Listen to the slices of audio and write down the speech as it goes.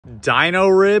Dino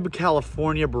rib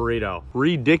California burrito.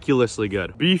 Ridiculously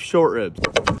good. Beef short ribs.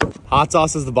 Hot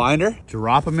sauce is the binder.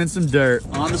 Drop them in some dirt.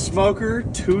 On the smoker,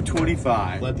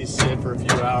 225. Let these sit for a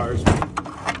few hours.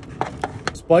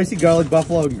 Spicy garlic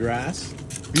buffalo and grass.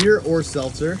 Beer or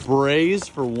seltzer. Braise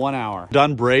for 1 hour.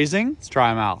 Done braising, let's try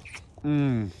them out.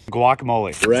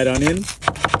 Guacamole. Red onion.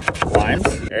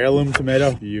 Limes. Heirloom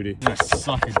tomato. Beauty. I'm gonna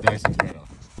suck his dicey tomato.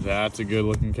 That's a good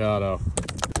looking cado.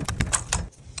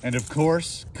 And of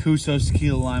course, Cuso's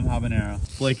tequila lime habanero.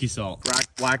 Flaky salt.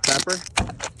 Black pepper.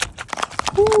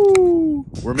 Woo!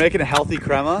 We're making a healthy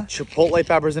crema. Chipotle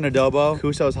peppers in adobo.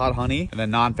 Cuso's hot honey. And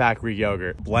then non-fat Greek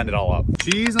yogurt. Blend it all up.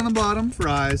 Cheese on the bottom.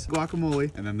 Fries.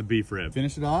 Guacamole. And then the beef rib.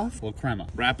 Finish it off. Little crema.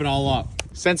 Wrap it all up.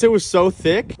 Since it was so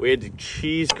thick, we had to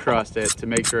cheese crust it to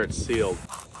make sure it's sealed.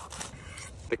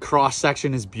 The cross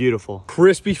section is beautiful.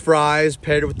 Crispy fries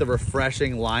paired with the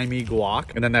refreshing limey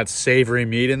guac. And then that savory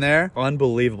meat in there.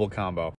 Unbelievable combo.